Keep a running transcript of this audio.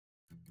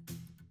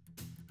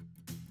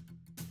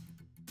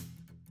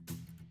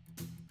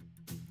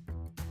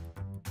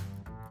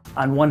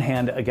On one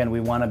hand, again,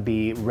 we want to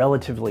be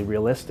relatively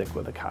realistic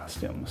with the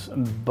costumes,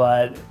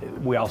 but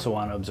we also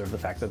want to observe the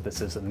fact that this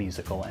is a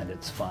musical and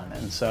it's fun.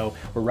 And so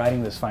we're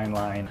riding this fine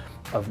line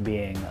of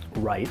being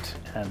right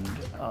and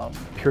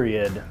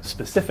period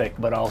specific,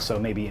 but also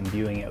maybe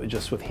imbuing it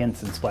just with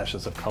hints and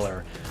splashes of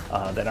color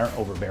that aren't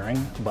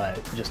overbearing, but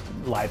just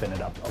liven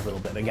it up a little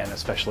bit, again,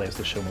 especially as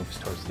the show moves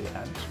towards the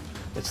end.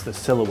 It's the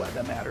silhouette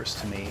that matters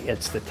to me.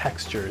 It's the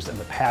textures and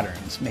the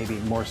patterns, maybe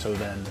more so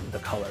than the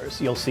colors.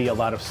 You'll see a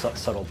lot of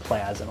subtle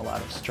plaids and a lot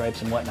of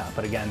stripes and whatnot,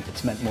 but again,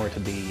 it's meant more to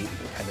be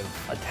kind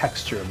of a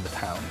texture of the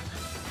town.